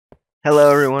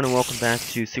Hello everyone and welcome back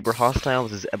to Super Hostile.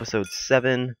 This is episode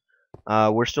 7.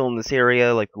 We're still in this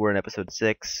area like we were in episode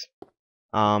 6.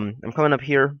 I'm coming up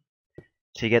here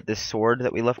to get this sword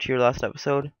that we left here last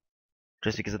episode,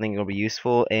 just because I think it'll be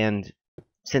useful, and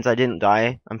since I didn't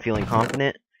die, I'm feeling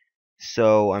confident,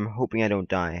 so I'm hoping I don't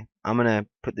die. I'm gonna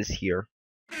put this here,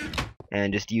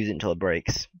 and just use it until it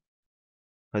breaks,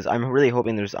 because I'm really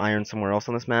hoping there's iron somewhere else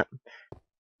on this map.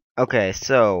 Okay,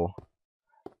 so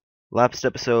last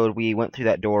episode, we went through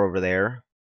that door over there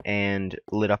and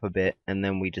lit up a bit, and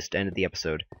then we just ended the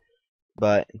episode.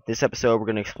 But this episode, we're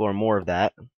going to explore more of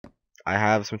that. I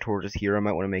have some torches here. I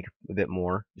might want to make a bit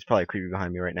more. There's probably a creeper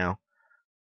behind me right now.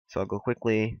 So I'll go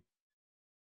quickly.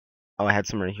 Oh, I had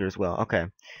some right here as well. Okay.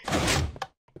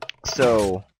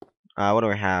 So, what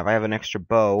do I have? I have an extra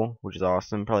bow, which is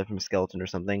awesome. Probably from a skeleton or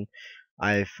something.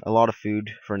 I have a lot of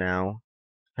food for now.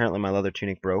 Apparently my leather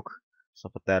tunic broke. So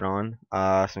I'll put that on.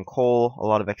 Some coal, a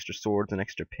lot of extra swords, an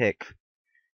extra pick,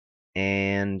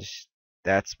 and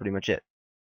that's pretty much it.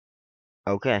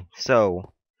 Okay,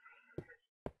 so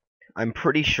I'm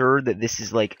pretty sure that this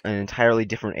is like an entirely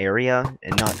different area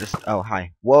and not just. Oh,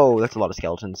 hi. Whoa, that's a lot of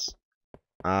skeletons.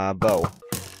 Bow.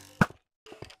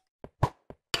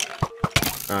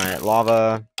 Alright,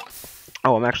 lava.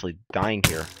 Oh, I'm actually dying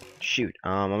here. Shoot.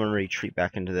 I'm gonna retreat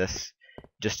back into this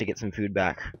just to get some food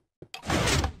back.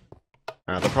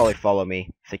 They'll probably follow me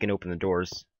if they can open the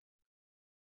doors.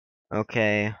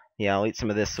 Okay, yeah, I'll eat some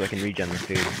of this so I can regen the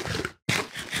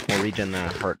food. Or regen the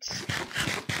hearts.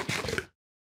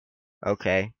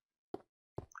 Okay.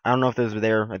 I don't know if those were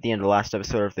there at the end of the last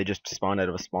episode or if they just spawned out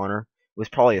of a spawner. It was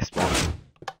probably a spawner.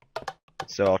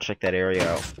 So I'll check that area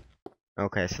out.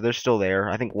 Okay, so they're still there.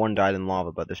 I think one died in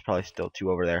lava, but there's probably still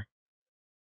two over there.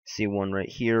 See one right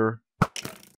here.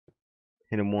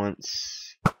 Hit him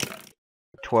once.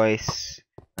 Twice.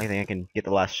 I think I can get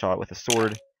the last shot with a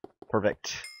sword.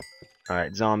 Perfect.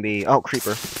 Alright, zombie. Oh,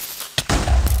 creeper.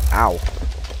 Ow.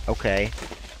 Okay.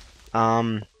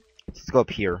 Let's go up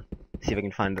here. See if I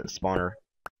can find the spawner.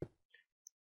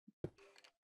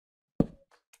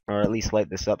 Or at least light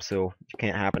this up so it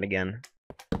can't happen again.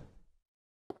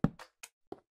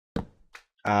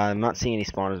 I'm not seeing any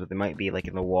spawners, but they might be like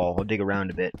in the wall. I'll dig around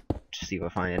a bit to see if I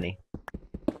find any.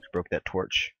 Just broke that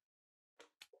torch.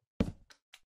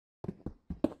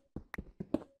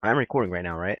 I'm recording right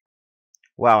now, right?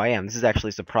 Wow, I am. This is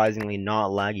actually surprisingly not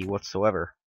laggy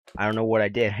whatsoever. I don't know what I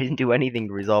did. I didn't do anything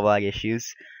to resolve lag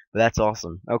issues, but that's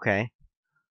awesome. Okay.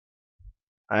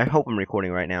 I hope I'm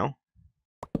recording right now.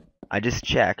 I just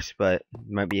checked, but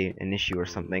it might be an issue or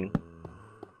something.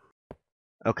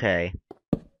 Okay.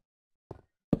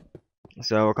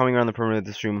 So we're coming around the perimeter of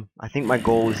this room. I think my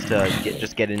goal is to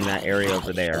just get in that area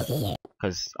over there,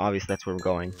 because obviously that's where we're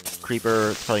going. Creeper,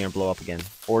 it's probably gonna blow up again,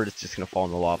 or it's just gonna fall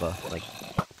in the lava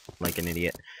like an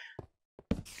idiot.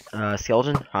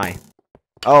 Skeleton, hi.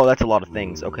 Oh, that's a lot of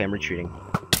things. Okay, I'm retreating.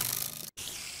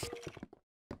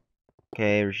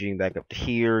 Okay, retreating back up to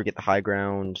here, get the high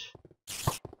ground.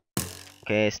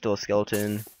 Okay, still a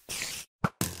skeleton.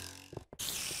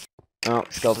 Oh,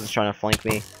 skeleton's trying to flank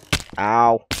me.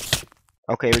 Ow.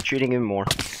 Okay, retreating even more.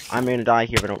 I'm gonna die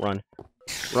here if I don't run.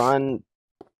 Run!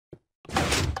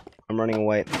 I'm running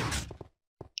away.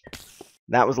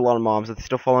 That was a lot of mobs. Are they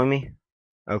still following me?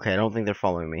 Okay, I don't think they're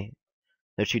following me.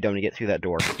 They're too dumb to get through that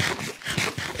door.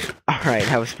 Alright,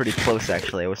 that was pretty close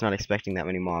actually. I was not expecting that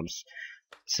many mobs.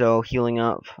 So, healing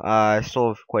up. I still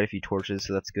have quite a few torches,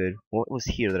 so that's good. What was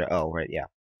here that I... Oh, right, yeah.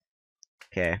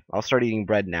 Okay, I'll start eating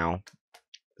bread now.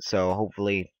 So,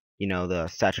 hopefully, you know, the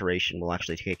saturation will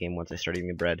actually kick in once I start eating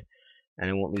the bread. And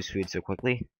I won't lose food so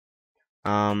quickly.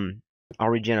 I'll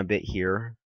regen a bit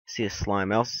here. See a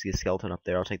slime. I also see a skeleton up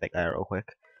there. I'll take that guy out real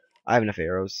quick. I have enough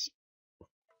arrows.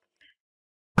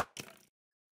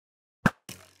 I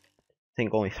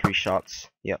think only 3 shots.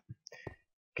 Yep.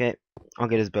 Okay, I'll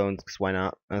get his bones, because why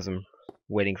not, as I'm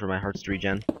waiting for my hearts to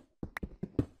regen.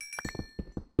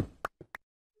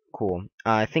 Cool.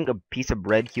 I think a piece of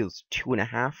bread heals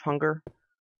 2.5 hunger.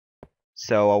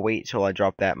 So I'll wait till I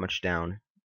drop that much down.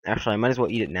 Actually, I might as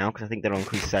well eat it now, because I think that'll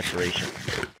increase saturation.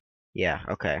 Yeah,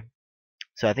 okay.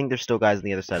 So I think there's still guys on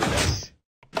the other side of this.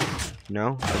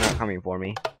 No? They're not coming for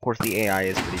me. Of course, the AI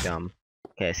is pretty dumb.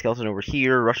 Okay, skeleton over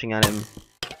here, rushing at him.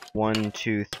 1,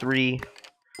 2, 3.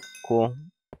 Cool.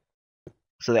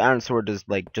 So the iron sword does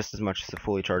like just as much as the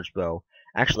fully charged bow.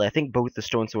 Actually, I think both the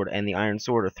stone sword and the iron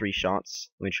sword are 3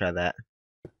 shots. Let me try that.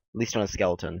 At least on a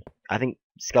skeleton. I think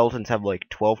skeletons have like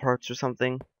 12 hearts or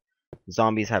something.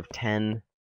 Zombies have 10.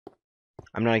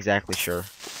 I'm not exactly sure.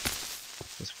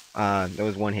 That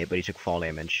was 1 hit, but he took fall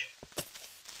damage.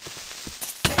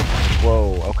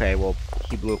 Whoa, okay, well,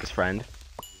 he blew up his friend.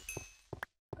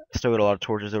 still got a lot of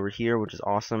torches over here, which is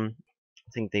awesome. I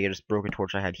think they just broke a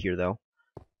torch I had here, though.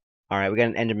 Alright, we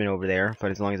got an Enderman over there, but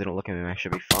as long as I don't look at him, I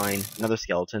should be fine. Another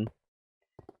skeleton.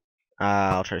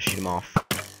 I'll try to shoot him off.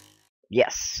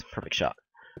 Yes! Perfect shot.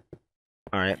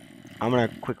 Alright, I'm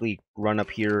gonna quickly run up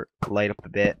here, light up a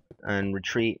bit, and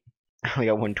retreat. I only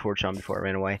got one torch on before I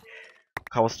ran away.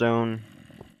 Cobblestone.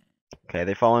 Okay,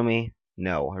 they follow me?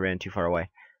 No, I ran too far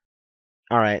away.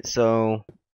 Alright, so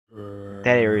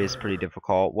that area is pretty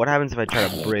difficult. What happens if I try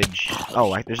to bridge?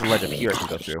 Oh, there's a ledge up here I can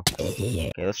go through.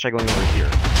 Okay, let's try going over here.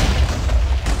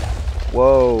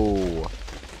 Whoa!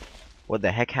 What the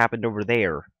heck happened over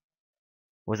there?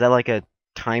 Was that like a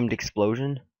timed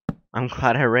explosion? I'm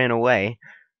glad I ran away.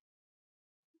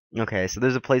 Okay, so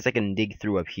there's a place I can dig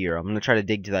through up here. I'm gonna try to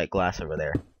dig to that glass over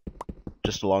there.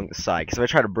 Just along the side. Because if I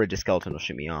try to bridge a skeleton, it'll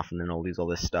shoot me off, and then I'll lose all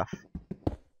this stuff.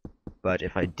 But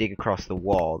if I dig across the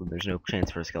wall, then there's no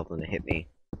chance for a skeleton to hit me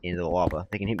into the lava.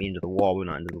 They can hit me into the wall, but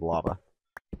not into the lava.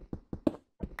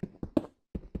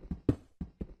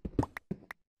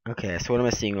 Okay, so what am I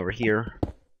seeing over here?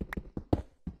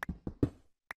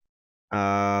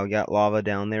 We got lava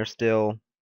down there still.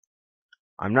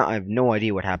 I have no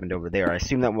idea what happened over there. I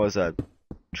assume that was a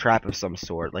trap of some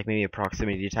sort, like maybe a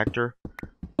proximity detector.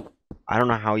 I don't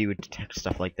know how you would detect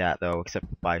stuff like that, though, except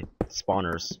by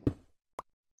spawners.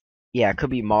 Yeah, it could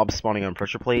be mobs spawning on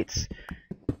pressure plates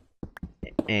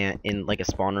and in like a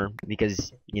spawner,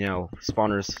 because you know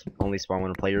spawners only spawn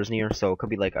when a player is near, so it could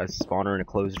be like a spawner in a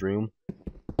closed room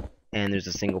and there's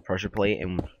a single pressure plate,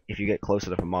 and if you get close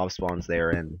enough, a mob spawns there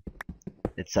and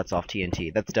it sets off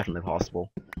TNT. That's definitely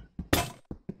possible.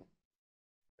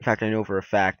 In fact, I know for a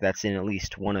fact that's in at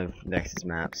least one of Vex's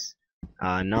maps.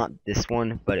 Not this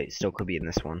one, but it still could be in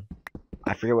this one.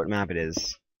 I forget what map it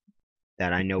is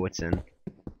that I know it's in.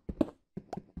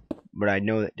 But I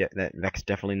know that Vex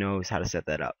definitely knows how to set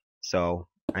that up, so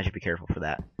I should be careful for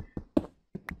that.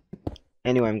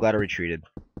 Anyway, I'm glad I retreated,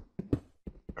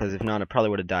 because if not, I probably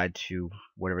would have died to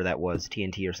whatever that was,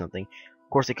 TNT or something. Of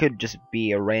course, it could just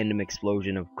be a random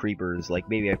explosion of creepers, like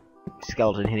maybe a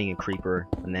skeleton hitting a creeper,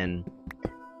 and then,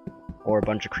 or a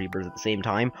bunch of creepers at the same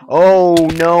time. Oh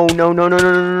no! No! No! No!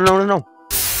 No! No! No! No! No!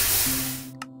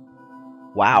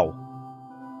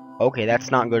 Wow. Okay, that's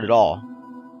not good at all.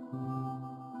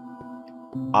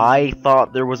 I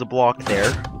thought there was a block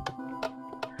there.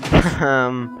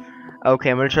 Okay,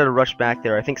 I'm gonna try to rush back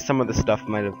there. I think some of the stuff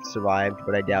might have survived,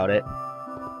 but I doubt it.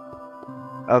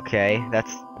 Okay,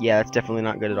 that's definitely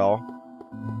not good at all.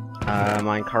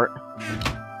 Minecart.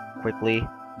 Quickly.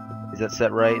 Is that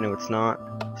set right? No, it's not.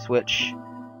 Switch.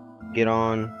 Get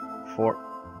on.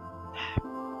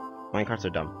 Minecarts are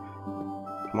dumb.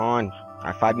 Come on. I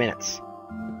have 5 minutes.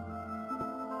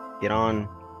 Get on.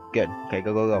 Good. Okay,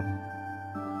 go, go, go.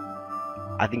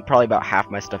 I think probably about half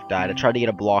my stuff died. I tried to get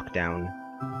a block down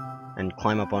and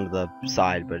climb up onto the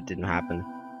side, but it didn't happen.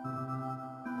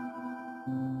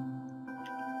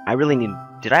 I really need...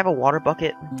 Did I have a water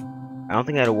bucket? I don't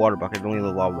think I had a water bucket, only a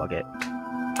lava bucket.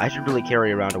 I should really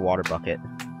carry around a water bucket.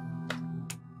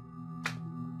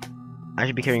 I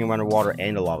should be carrying around a water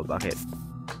and a lava bucket.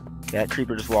 Yeah, that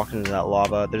creeper just walked into that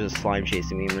lava. There's a slime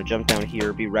chasing me. I'm gonna jump down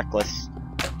here, be reckless,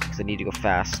 because I need to go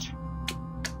fast.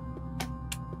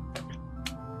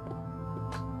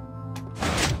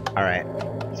 Alright,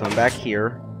 so I'm back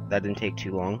here. That didn't take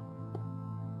too long.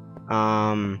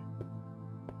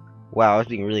 Wow, I was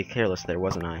being really careless there,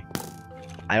 wasn't I?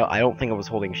 I don't think I was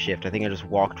holding shift. I think I just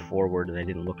walked forward and I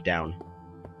didn't look down.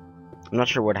 I'm not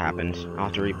sure what happened. I'll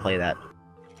have to replay that.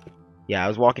 Yeah, I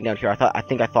was walking down here. I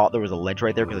think I thought there was a ledge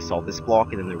right there because I saw this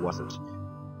block and then there wasn't.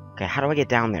 Okay, how do I get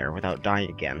down there without dying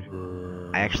again?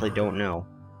 I actually don't know.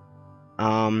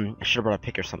 I should have brought a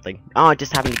pick or something. Oh, it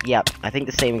just happened. Yep, I think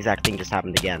the same exact thing just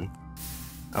happened again.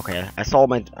 Okay, I saw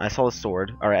the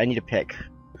sword. All right, I need a pick.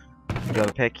 Do you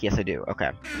have a pick? Yes, I do. Okay.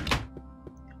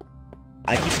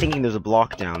 I keep thinking there's a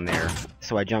block down there,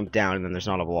 so I jump down and then there's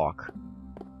not a block.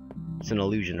 It's an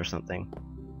illusion or something.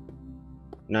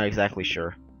 Not exactly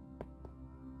sure.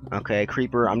 Okay,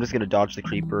 creeper. I'm just gonna dodge the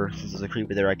creeper. Since there's a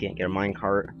creeper there, I can't get a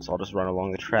minecart, so I'll just run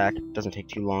along the track. Doesn't take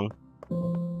too long.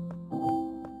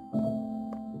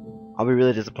 I'll be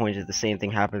really disappointed if the same thing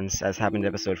happens as happened in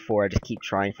episode 4. I just keep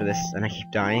trying for this and I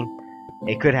keep dying.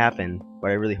 It could happen,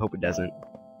 but I really hope it doesn't,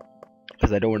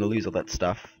 because I don't want to lose all that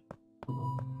stuff.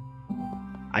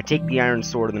 I take the iron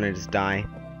sword and then I just die.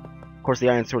 Of course, the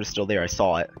iron sword is still there. I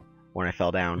saw it when I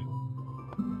fell down.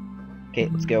 Okay,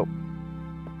 let's go.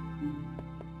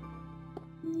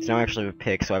 So now I actually have a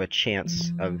pick, so I have a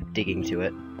chance of digging to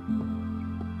it.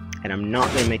 And I'm not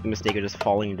going to make the mistake of just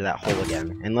falling into that hole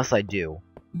again, unless I do.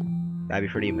 That'd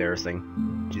be pretty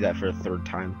embarrassing. Do that for a third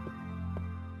time.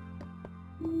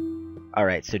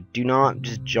 Alright, so do not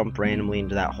just jump randomly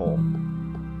into that hole.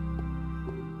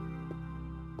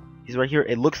 He's right here.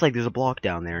 It looks like there's a block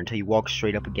down there until you walk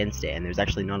straight up against it, and there's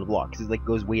actually not a block. Because it like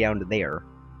goes way down to there.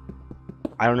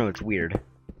 I don't know, it's weird.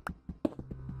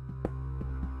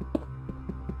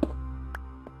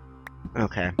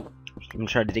 Okay. I'm gonna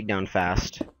try to dig down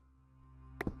fast.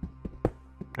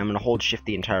 I'm gonna hold shift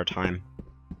the entire time.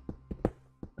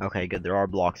 Okay, good. There are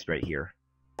blocks right here.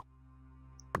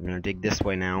 I'm gonna dig this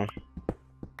way now.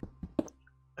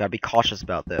 Gotta be cautious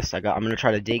about this. I'm gonna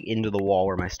try to dig into the wall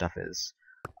where my stuff is.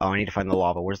 Oh, I need to find the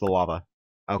lava. Where's the lava?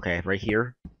 Okay, right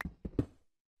here.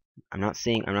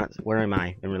 Where am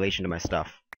I in relation to my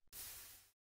stuff?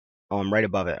 Oh, I'm right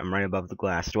above it. I'm right above the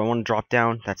glass. Do I want to drop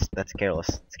down? That's careless.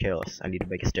 It's careless. I need to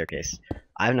make a staircase.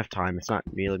 I have enough time. It's not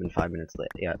really been 5 minutes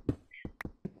yet.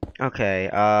 Okay,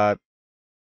 alright,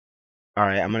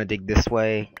 I'm gonna dig this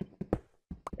way.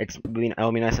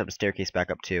 It'll be nice to have a staircase back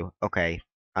up too. Okay,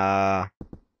 I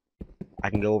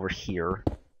can go over here.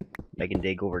 I can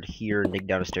dig over to here and dig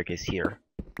down a staircase here.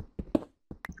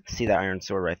 See that iron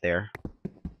sword right there?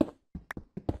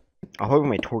 I hope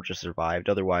my torches survived,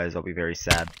 otherwise I'll be very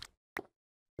sad.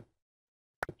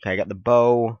 Okay, I got the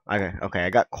bow. Okay, I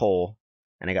got coal,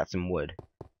 and I got some wood.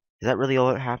 Is that really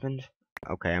all that happened?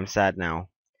 Okay, I'm sad now.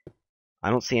 I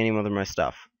don't see any more of my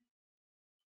stuff.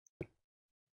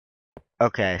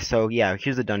 Okay, so yeah,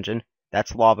 here's the dungeon.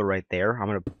 That's lava right there. I'm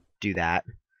gonna do that.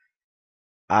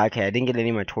 Okay, I didn't get any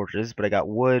of my torches, but I got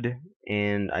wood,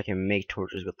 and I can make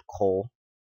torches with the coal.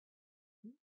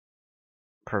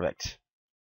 Perfect.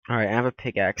 Alright, I have a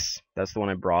pickaxe. That's the one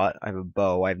I brought. I have a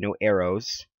bow. I have no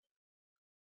arrows.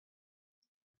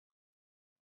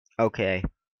 Okay.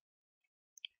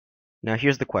 Now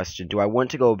here's the question. Do I want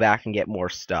to go back and get more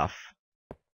stuff?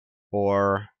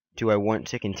 Or do I want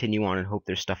to continue on and hope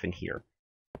there's stuff in here?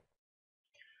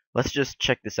 Let's just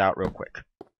check this out real quick.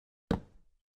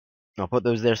 I'll put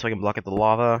those there so I can block out the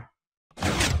lava.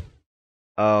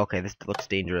 Oh, okay, this looks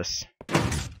dangerous.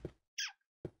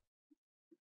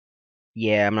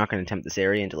 Yeah, I'm not going to attempt this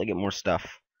area until I get more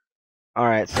stuff.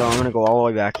 Alright, so I'm going to go all the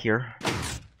way back here.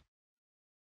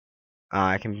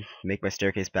 I can make my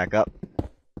staircase back up.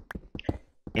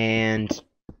 And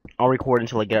I'll record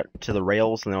until I get to the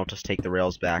rails, and then I'll just take the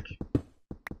rails back.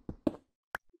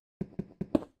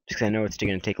 Just because I know it's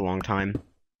going to take a long time.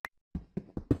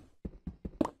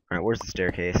 Alright, where's the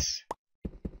staircase?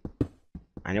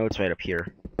 I know it's right up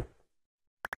here.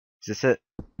 Is this it?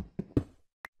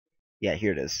 Yeah,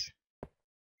 here it is.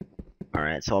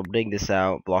 Alright, so I'll dig this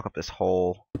out, block up this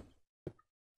hole.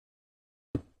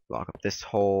 Block up this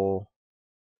hole.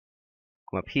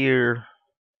 Come up here.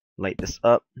 Light this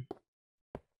up.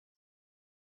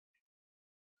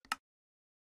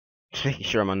 Just making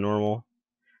sure I'm on normal.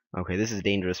 Okay, this is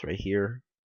dangerous right here.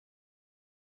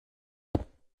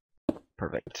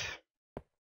 Perfect.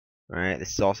 Alright,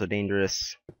 this is also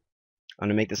dangerous. I'm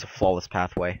gonna make this a flawless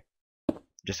pathway.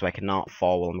 Just so I cannot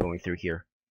fall while I'm going through here.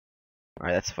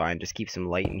 Alright, that's fine. Just keep some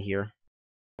light in here.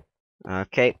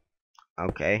 Okay.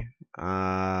 Okay.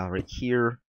 Right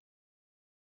here.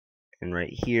 And right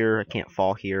here. I can't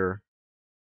fall here.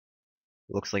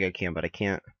 Looks like I can, but I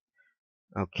can't.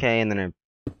 Okay, and then I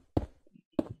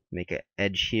make an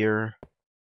edge here.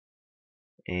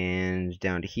 And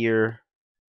down to here.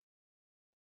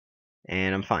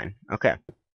 And I'm fine. Okay.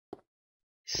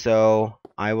 So,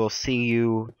 I will see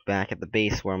you back at the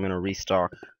base where I'm going to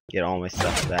restock, get all my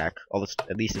stuff back,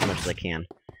 at least as much as I can.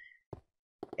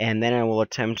 And then I will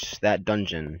attempt that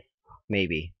dungeon.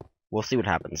 Maybe. We'll see what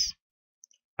happens.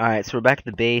 Alright, so we're back at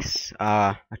the base.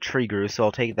 A tree grew, so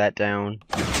I'll take that down.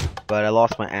 But I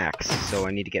lost my axe, so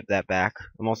I need to get that back.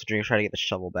 I'm also trying to get the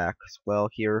shovel back as well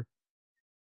here.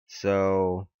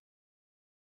 So,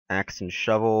 axe and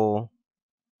shovel.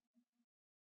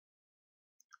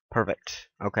 Perfect.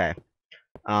 Okay.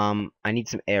 I need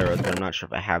some arrows, but I'm not sure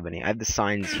if I have any. I have the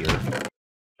signs here,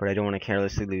 but I don't want to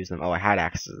carelessly lose them. Oh, I had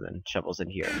axes and shovels in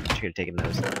here. I should have taken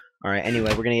those. Alright,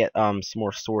 anyway, we're gonna get some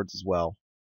more swords as well.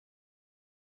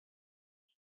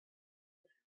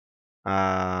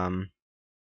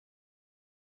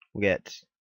 We'll get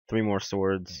 3 more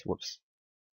swords. Whoops.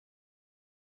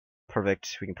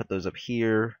 Perfect. We can put those up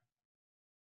here.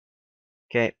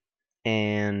 Okay.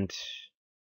 And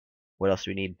what else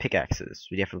do we need? Pickaxes.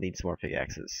 We definitely need some more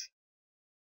pickaxes.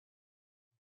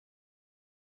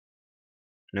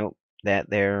 Nope. That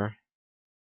there.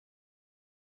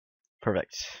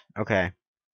 Perfect. Okay.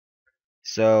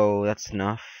 So, that's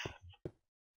enough.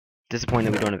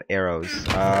 Disappointed we don't have arrows.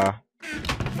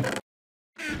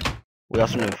 We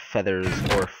also don't have feathers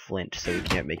or flint, so we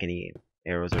can't make any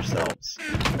arrows ourselves.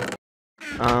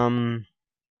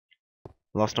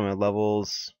 Lost all my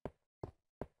levels.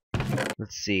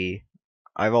 Let's see.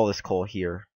 I have all this coal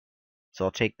here. So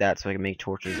I'll take that so I can make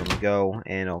torches on the go,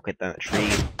 and I'll get that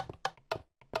tree.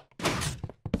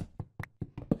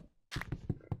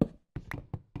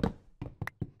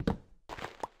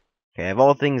 Okay, of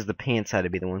all things, the pants had to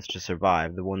be the ones to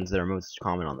survive, the ones that are most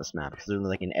common on this map, because they're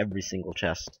like in every single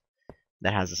chest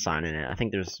that has a sign in it. I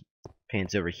think there's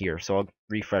pants over here, so I'll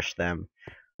refresh them,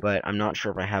 but I'm not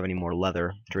sure if I have any more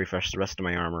leather to refresh the rest of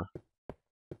my armor.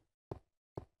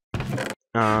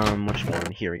 Which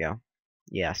one? Here we go.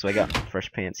 Yeah, so I got fresh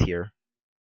pants here,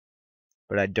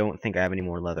 but I don't think I have any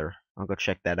more leather. I'll go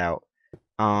check that out.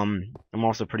 I'm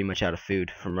also pretty much out of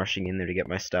food from rushing in there to get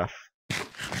my stuff.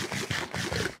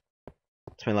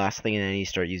 It's my last thing, and I need to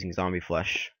start using zombie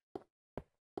flesh.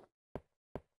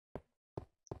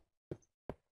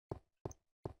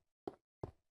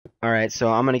 Alright,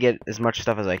 so I'm gonna get as much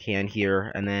stuff as I can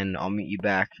here, and then I'll meet you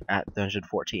back at Dungeon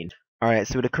 14. Alright,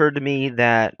 so it occurred to me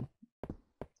that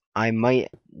I might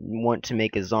want to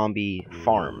make a zombie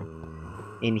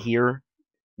farm in here,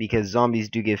 because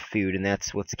zombies do give food, and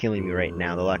that's what's killing me right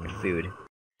now, the lack of food.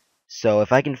 So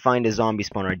if I can find a zombie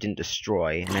spawner I didn't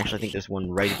destroy, and actually I think there's one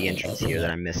right at the entrance here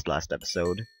that I missed last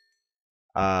episode,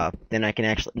 then I can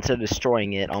actually, instead of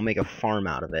destroying it, I'll make a farm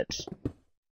out of it.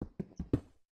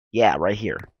 Yeah, right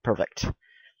here. Perfect.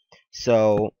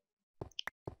 So,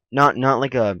 not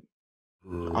like an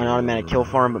automatic kill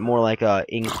farm, but more like a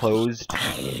enclosed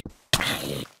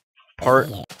part,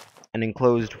 an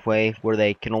enclosed way where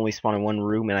they can only spawn in one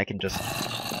room, and I can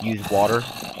just use water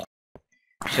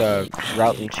to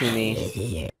route them to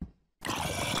me.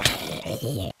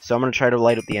 So I'm gonna try to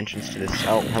light up the entrance to this.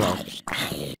 Oh, hello.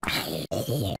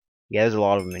 Yeah, there's a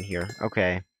lot of them in here.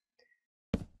 Okay.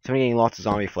 So I'm getting lots of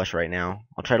zombie flesh right now.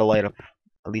 I'll try to light up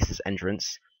at least this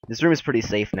entrance. This room is pretty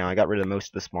safe now. I got rid of most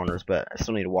of the spawners, but I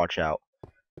still need to watch out.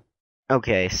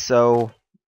 Okay, so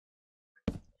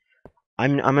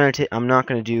I'm not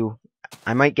gonna do.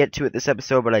 I might get to it this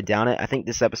episode, but I doubt it. I think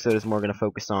this episode is more gonna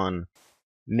focus on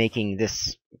making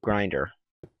this grinder,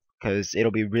 because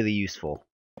it'll be really useful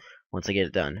once I get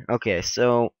it done. Okay,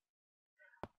 so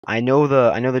I know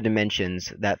the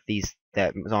dimensions that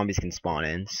zombies can spawn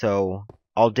in, so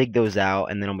I'll dig those out,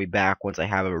 and then I'll be back once I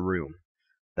have a room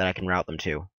that I can route them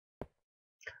to.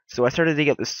 So I started to dig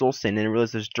up this soul sand, and I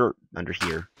realized there's dirt under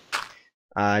here.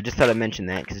 I just thought I'd mention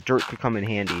that, because dirt could come in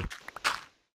handy.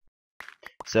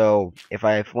 So if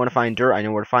I want to find dirt, I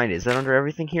know where to find it. Is that under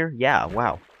everything here? Yeah,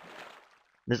 wow.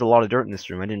 There's a lot of dirt in this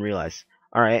room, I didn't realize.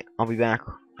 Alright, I'll be back.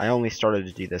 I only started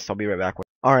to do this, I'll be right back.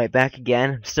 Alright, back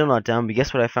again. I'm still not done, but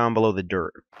guess what I found below the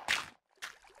dirt?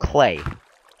 Clay.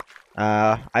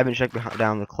 I haven't checked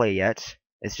down the clay yet.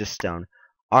 It's just stone.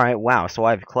 Alright, wow, so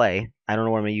I have clay. I don't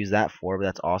know what I'm going to use that for, but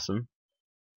that's awesome.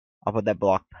 I'll put that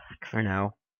block back for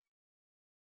now.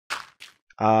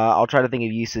 I'll try to think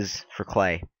of uses for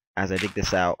clay as I dig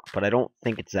this out, but I don't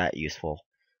think it's that useful.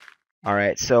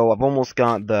 Alright, so I've almost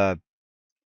got the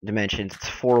dimensions. It's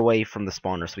 4 away from the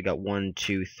spawner, so we got 1,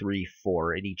 2, 3,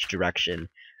 4 in each direction.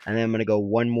 And then I'm going to go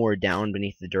one more down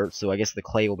beneath the dirt, so I guess the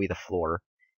clay will be the floor.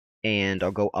 And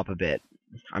I'll go up a bit.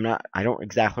 I don't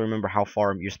exactly remember how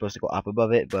far you're supposed to go up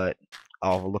above it, but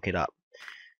I'll look it up.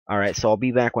 Alright, so I'll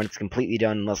be back when it's completely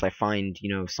done, unless I find,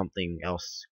 something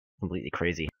else completely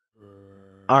crazy.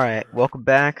 Alright, welcome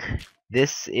back.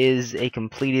 This is a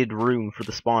completed room for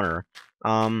the spawner.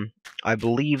 I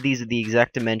believe these are the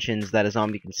exact dimensions that a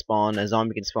zombie can spawn. A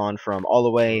zombie can spawn from all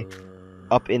the way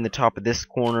up in the top of this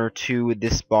corner to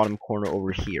this bottom corner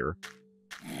over here.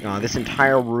 This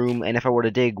entire room, and if I were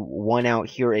to dig one out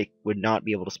here, it would not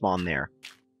be able to spawn there.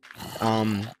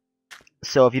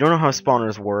 So if you don't know how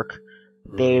spawners work,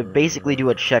 they basically do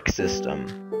a check system.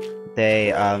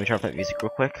 Let me turn off that music real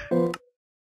quick.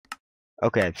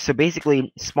 Okay, so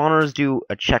basically, spawners do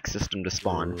a check system to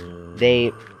spawn.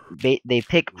 They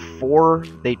pick 4,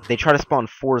 they try to spawn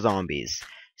 4 zombies.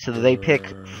 So they pick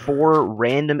 4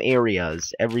 random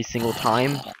areas every single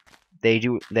time.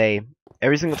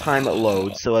 Every single time it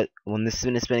loads, so when this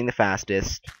spin is spinning the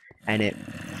fastest, and it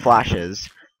flashes,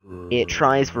 it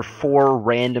tries for 4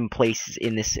 random places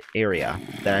in this area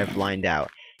that I've lined out.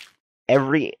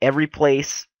 Every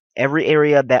place, every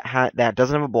area that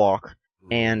doesn't have a block,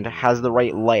 and has the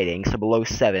right lighting, so below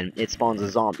 7, it spawns a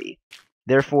zombie.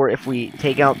 Therefore, if we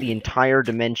take out the entire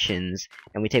dimensions,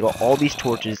 and we take out all these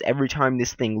torches, every time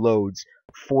this thing loads,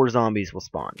 4 zombies will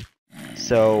spawn.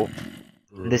 So,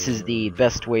 this is the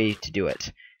best way to do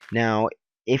it. Now,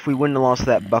 if we wouldn't have lost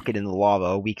that bucket in the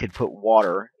lava, we could put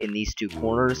water in these 2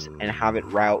 corners, and have it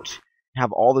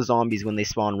have all the zombies when they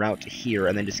spawn route to here,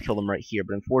 and then just kill them right here.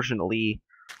 But unfortunately,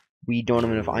 we don't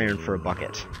have enough iron for a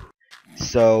bucket.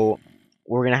 So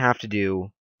what we're gonna have to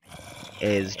do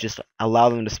is just allow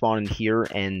them to spawn in here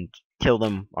and kill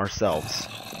them ourselves.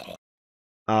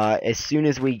 As soon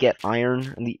as we get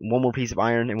iron, one more piece of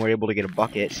iron, and we're able to get a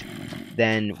bucket,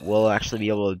 then we'll actually be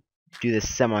able to do this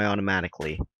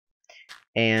semi-automatically.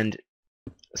 And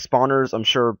spawners, I'm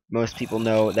sure most people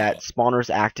know that spawners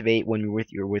activate when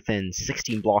you're within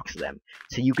 16 blocks of them.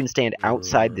 So you can stand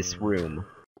outside this room,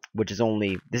 which is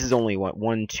this is only what,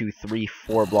 1, 2, 3,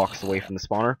 4 blocks away from the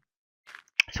spawner.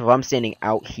 So if I'm standing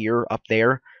out here, up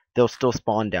there, they'll still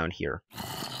spawn down here.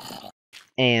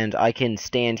 And I can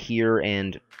stand here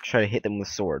and try to hit them with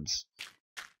swords.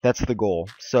 That's the goal.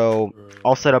 So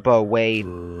I'll set up a way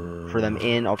for them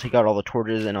in, I'll take out all the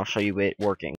torches, and I'll show you it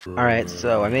working. Alright,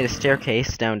 so I made a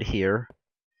staircase down to here.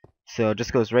 So it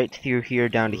just goes right through here,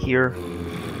 down to here.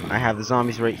 I have the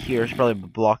zombies right here, there's probably a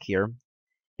block here.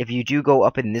 If you do go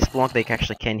up in this block, they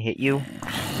actually can hit you.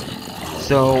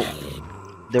 So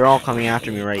they're all coming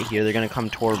after me right here, they're gonna come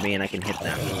toward me and I can hit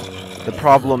them. The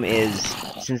problem is,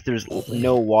 since there's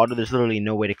no water, there's literally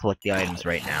no way to collect the items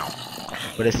right now.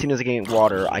 But as soon as I get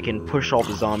water, I can push all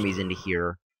the zombies into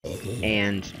here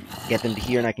and get them to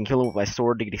here, and I can kill them with my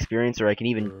sword to get experience, or I can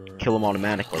even kill them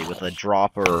automatically with a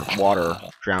drop or water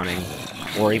drowning,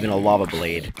 or even a lava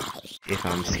blade, if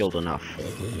I'm skilled enough.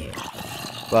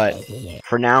 But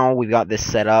for now, we've got this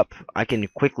set up. I can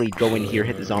quickly go in here,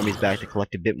 hit the zombies back to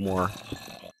collect a bit more,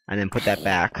 and then put that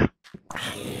back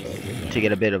to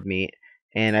get a bit of meat.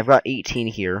 And I've got 18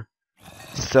 here,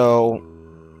 so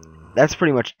that's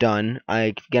pretty much done.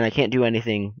 Again, I can't do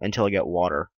anything until I get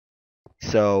water.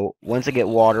 So once I get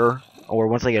water, or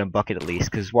once I get a bucket at least,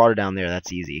 because water down there,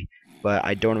 that's easy. But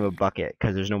I don't have a bucket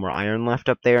because there's no more iron left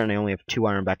up there, and I only have 2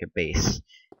 iron back at base.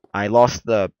 I lost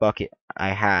the bucket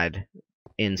I had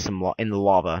in the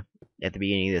lava at the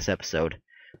beginning of this episode,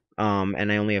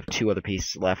 and I only have 2 other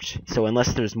pieces left. So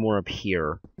unless there's more up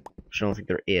here, which I don't think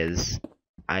there is,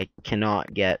 I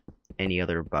cannot get any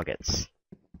other buckets.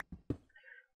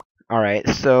 Alright,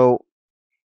 so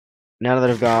now that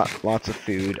I've got lots of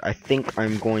food, I think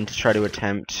I'm going to try to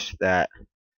attempt that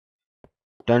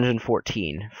Dungeon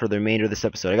 14 for the remainder of this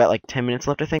episode. I got like 10 minutes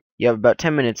left, I think. You have about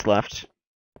 10 minutes left,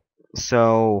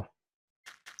 so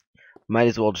might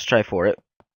as well just try for it.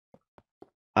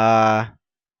 My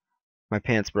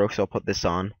pants broke, so I'll put this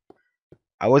on.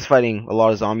 I was fighting a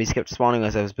lot of zombies, kept spawning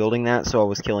as I was building that, so I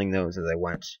was killing those as I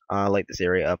went. I light this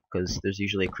area up because there's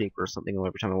usually a creeper or something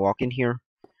every time I walk in here,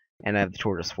 and I have the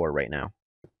tortoise for it right now.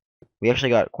 We actually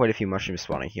got quite a few mushrooms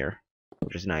spawning here,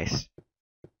 which is nice.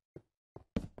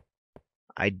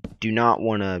 I do not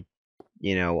want to,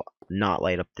 not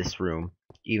light up this room,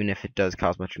 even if it does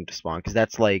cause mushrooms to spawn, because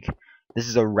that's like, this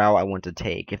is a route I want to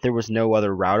take. If there was no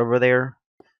other route over there,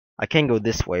 I can go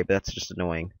this way, but that's just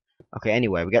annoying. Okay,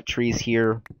 anyway, we got trees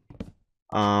here.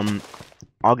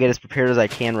 I'll get as prepared as I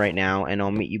can right now, and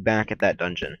I'll meet you back at that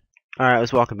dungeon. Alright, I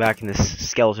was walking back, and this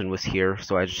skeleton was here,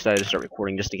 so I decided to start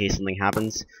recording just in case something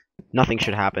happens. Nothing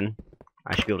should happen.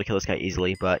 I should be able to kill this guy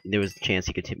easily, but there was a chance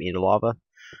he could tip me into lava.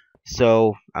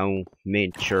 So, I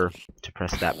made sure to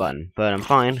press that button. But I'm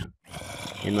fine,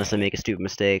 unless I make a stupid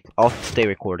mistake. I'll stay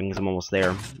recording, because I'm almost there,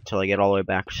 until I get all the way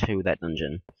back to that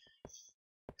dungeon.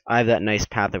 I have that nice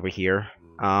path over here.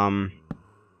 And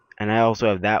I also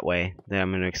have that way that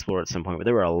I'm going to explore at some point, but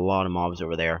there were a lot of mobs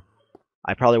over there.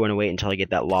 I probably want to wait until I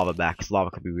get that lava back, because lava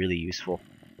could be really useful.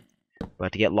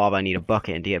 But to get lava, I need a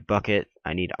bucket, and to get bucket,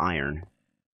 I need iron.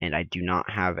 And I do not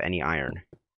have any iron.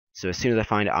 So as soon as I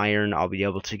find iron, I'll be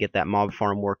able to get that mob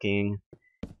farm working.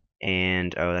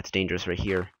 And, oh, that's dangerous right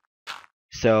here.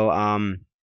 So,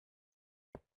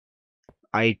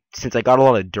 since I got a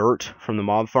lot of dirt from the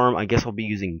mob farm, I guess I'll be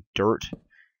using dirt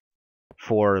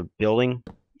for building.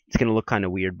 It's going to look kind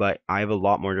of weird, but I have a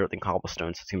lot more dirt than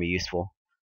cobblestone, so it's going to be useful.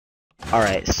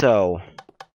 Alright, so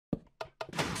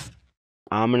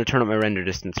I'm going to turn up my render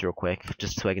distance real quick,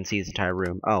 just so I can see this entire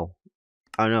room. Oh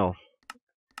no.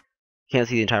 Can't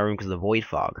see the entire room because of the void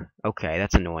fog. Okay,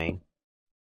 that's annoying.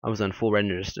 I was on full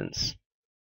render distance.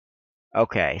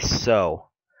 Okay, so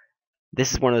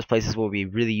this is one of those places where it would be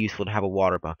really useful to have a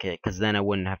water bucket, because then I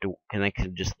wouldn't have to, and I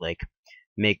could just, like,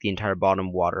 make the entire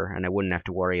bottom water, and I wouldn't have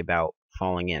to worry about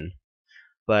falling in.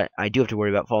 But I do have to worry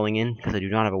about falling in, because I do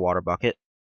not have a water bucket.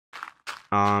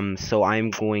 So I'm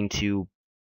going to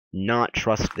not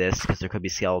trust this, because there could be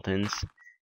skeletons,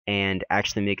 and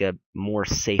actually make a more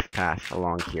safe path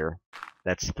along here.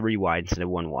 That's 3 wide instead of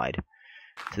 1 wide.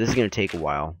 So this is going to take a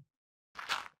while.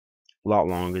 A lot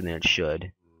longer than it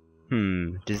should.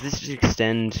 Does this just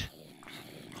extend?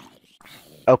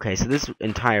 Okay, so this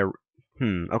entire...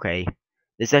 okay.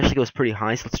 This actually goes pretty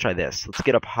high, so let's try this. Let's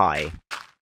get up high.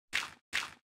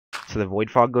 so the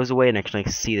void fog goes away and I can like,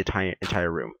 see the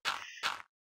entire room.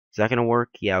 Is that gonna work?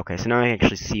 Yeah, okay, so now I can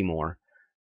actually see more.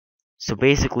 So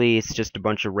basically, it's just a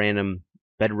bunch of random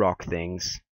bedrock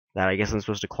things that I guess I'm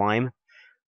supposed to climb.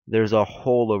 There's a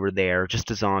hole over there,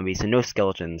 just a zombie, so no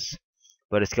skeletons.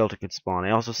 But a skeleton could spawn.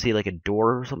 I also see like a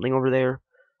door or something over there.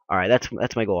 Alright,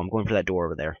 that's my goal. I'm going for that door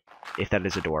over there. If that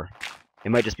is a door.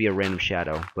 It might just be a random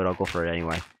shadow, but I'll go for it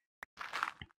anyway.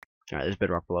 Alright, there's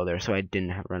bedrock below there, so I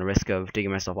didn't have to run a risk of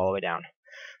digging myself all the way down.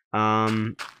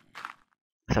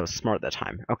 So I was smart that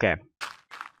time. Okay.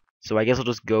 So I guess I'll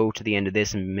just go to the end of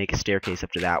this and make a staircase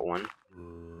up to that one.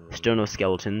 Still no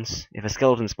skeletons. If a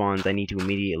skeleton spawns, I need to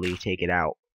immediately take it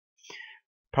out.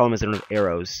 Problem is I don't have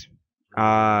arrows.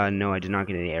 No, I did not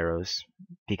get any arrows.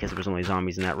 Because there was only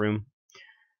zombies in that room.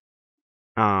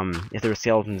 If there were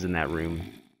skeletons in that room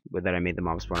that I made the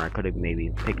mob spawner, I could have maybe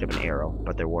picked up an arrow,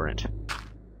 but there weren't.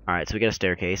 Alright, so we got a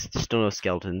staircase. Still no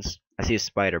skeletons. I see a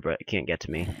spider, but it can't get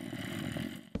to me.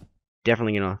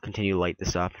 Definitely gonna continue to light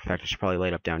this up. In fact, I should probably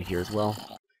light up down here as well.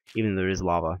 Even though there is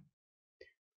lava.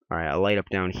 Alright, I'll light up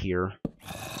down here.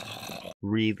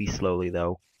 Really slowly,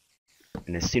 though.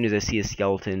 And as soon as I see a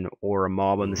skeleton or a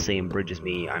mob on the same bridge as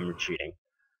me, I'm retreating.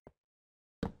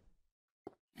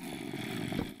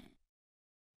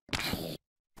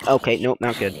 Okay, nope,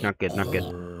 not good, not good, not good.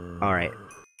 Alright.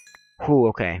 Whew,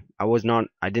 okay.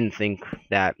 I didn't think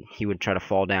that he would try to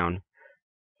fall down.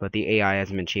 But the AI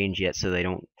hasn't been changed yet, so they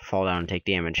don't fall down and take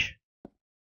damage.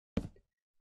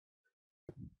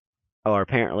 Oh, or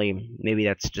apparently, maybe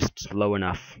that's just low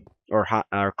enough, or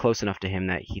close enough to him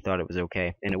that he thought it was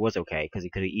okay. And it was okay, because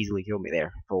he could have easily killed me there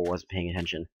if I wasn't paying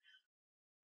attention.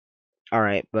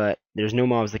 Alright, but there's no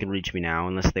mobs that can reach me now,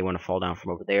 unless they want to fall down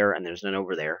from over there, and there's none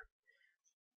over there.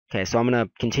 Okay, so I'm going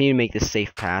to continue to make this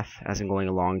safe path as I'm going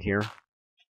along here.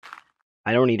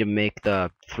 I don't need to make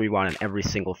the 3-1 on every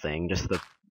single thing, just the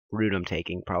route I'm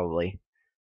taking, probably.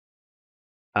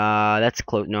 That's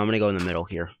close. No, I'm going to go in the middle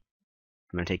here.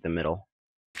 I'm going to take the middle.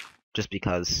 Just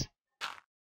because.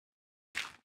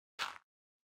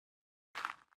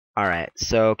 Alright,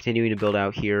 so continuing to build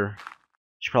out here.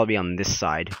 Should probably be on this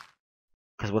side.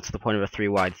 Because what's the point of a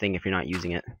 3-wide thing if you're not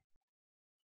using it?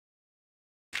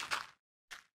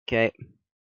 Okay.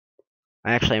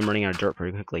 I actually am running out of dirt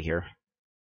pretty quickly here.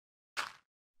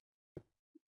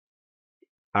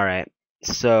 Alright,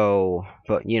 so,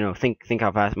 but you know, think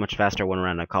how much faster I went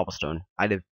around a cobblestone.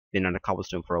 I'd have been on a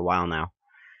cobblestone for a while now.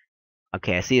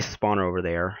 Okay, I see a spawner over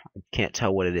there. I can't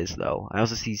tell what it is though. I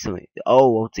also see something.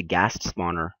 Oh, it's a ghast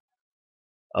spawner.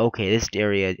 Okay, this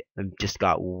area just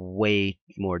got way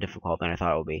more difficult than I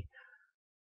thought it would be.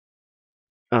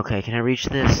 Okay, can I reach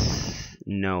this?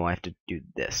 No, I have to do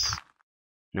this.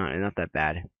 Not that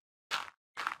bad.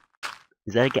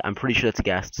 Is that I'm pretty sure that's a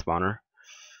ghast spawner.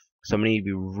 So I'm gonna need to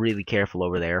be really careful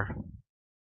over there.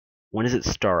 When does it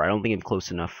start? I don't think I'm close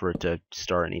enough for it to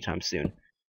start anytime soon.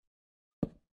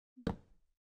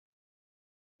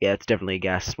 Yeah, it's definitely a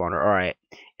ghast spawner. Alright.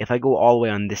 If I go all the way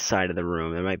on this side of the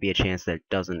room, there might be a chance that it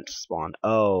doesn't spawn.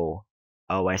 Oh.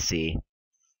 Oh, I see.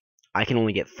 I can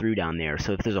only get through down there,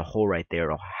 so if there's a hole right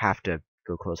there, I'll have to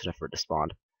go close enough for it to spawn.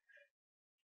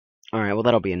 Alright, well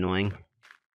that'll be annoying.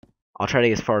 I'll try to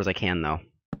get as far as I can, though.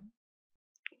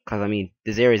 Because, I mean,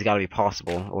 this area's gotta be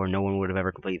possible, or no one would have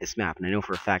ever completed this map, and I know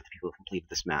for a fact that people have completed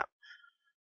this map.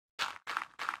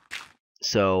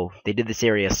 So, they did this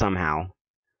area somehow,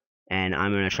 and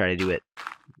I'm gonna try to do it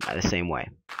the same way,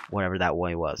 whatever that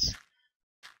way was.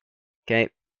 Okay,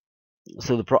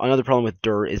 so another problem with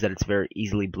dirt is that it's very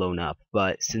easily blown up,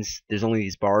 but since there's only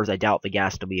these bars, I doubt the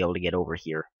gas will be able to get over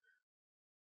here.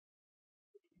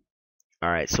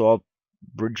 Alright, so I'll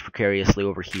bridge precariously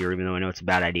over here, even though I know it's a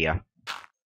bad idea.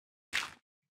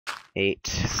 8,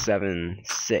 7,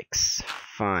 6,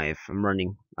 5. I'm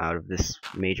running out of this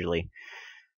majorly.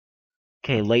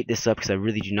 Okay, light this up because I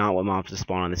really do not want mobs to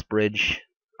spawn on this bridge.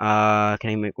 Can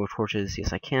I make more torches?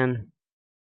 Yes, I can.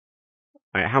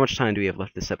 Alright, how much time do we have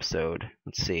left this episode?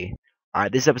 Let's see.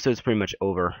 Alright, this episode's pretty much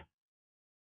over.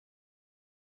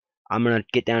 I'm gonna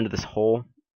get down to this hole.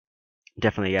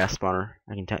 Definitely a gas spawner.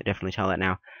 I can definitely tell that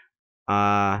now.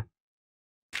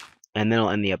 And then I'll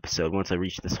end the episode once I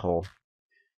reach this hole.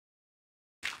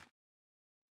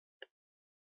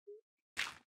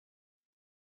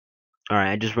 Alright,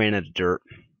 I just ran out of dirt.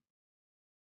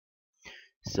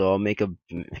 So I'll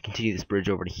continue this bridge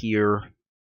over to here.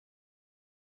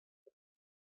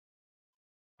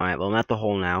 Alright, well I'm at the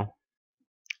hole now.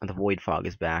 And the void fog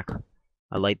is back.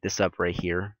 I light this up right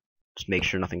here. Just make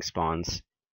sure nothing spawns.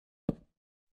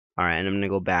 Alright, and I'm gonna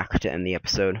go back to end the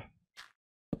episode.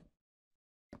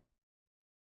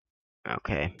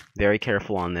 Okay, very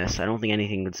careful on this. I don't think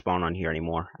anything can spawn on here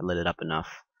anymore. I lit it up enough.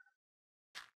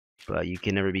 But you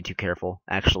can never be too careful.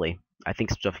 Actually, I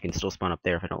think stuff can still spawn up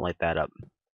there if I don't light that up.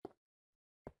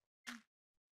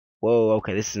 Whoa,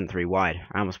 okay, this isn't 3 wide.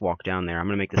 I almost walked down there. I'm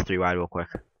gonna make this 3 wide real quick.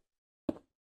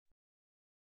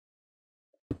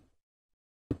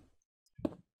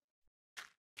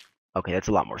 Okay, that's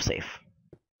a lot more safe.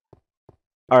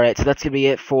 Alright, so that's gonna be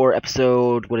it for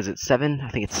episode, what is it, 7? I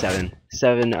think it's 7.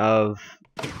 7 of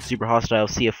Super Hostile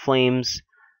Sea of Flames.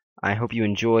 I hope you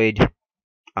enjoyed.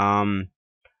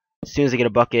 As soon as I get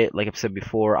a bucket, like I've said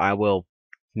before, I will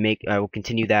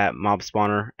continue that mob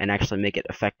spawner and actually make it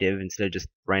effective instead of just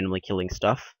randomly killing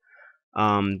stuff.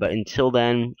 But until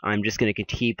then, I'm just going to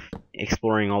keep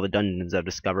exploring all the dungeons I've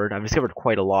discovered. I've discovered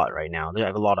quite a lot right now. I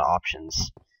have a lot of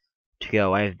options to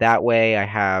go. I have that way. I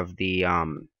have the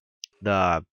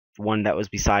one that was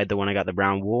beside the one I got the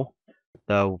brown wool,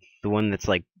 the one that's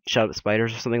like shot at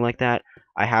spiders or something like that.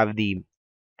 I have the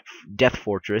Death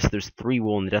Fortress. There's 3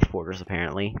 wool in the Death Fortress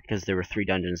apparently, because there were 3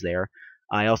 dungeons there.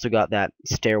 I also got that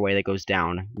stairway that goes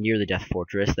down near the Death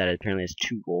Fortress that apparently has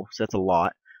 2 wool, so that's a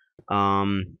lot.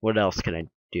 What else can I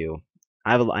do?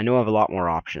 I know I have a lot more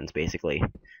options basically.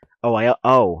 Okay,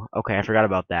 I forgot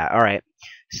about that. Alright,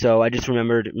 so I just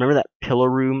remember that pillar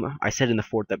room? I said in the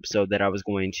 4th episode that I was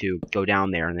going to go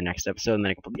down there in the next episode, and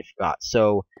then I completely forgot.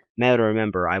 So, now that I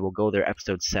remember, I will go there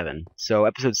episode 7. So,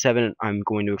 episode 7, I'm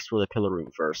going to explore the pillar room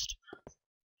first.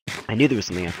 I knew there was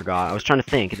something I forgot. I was trying to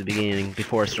think at the beginning,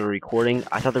 before I started recording.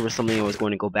 I thought there was something I was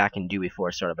going to go back and do before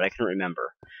I started, but I couldn't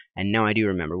remember. And now I do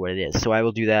remember what it is. So I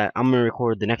will do that. I'm going to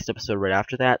record the next episode right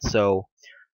after that, so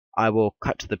I will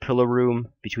cut to the pillar room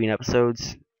between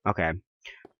episodes. Okay.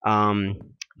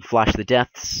 Flash the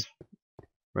deaths.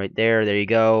 Right there. There you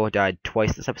go. I died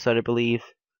twice this episode, I believe.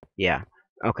 Yeah.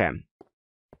 Okay.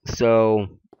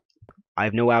 So, I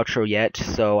have no outro yet,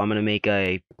 so I'm going to make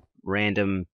a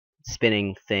random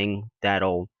spinning thing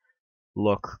that'll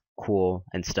look cool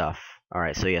and stuff.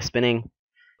 Alright, so yeah, spinning,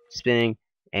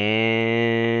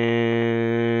 and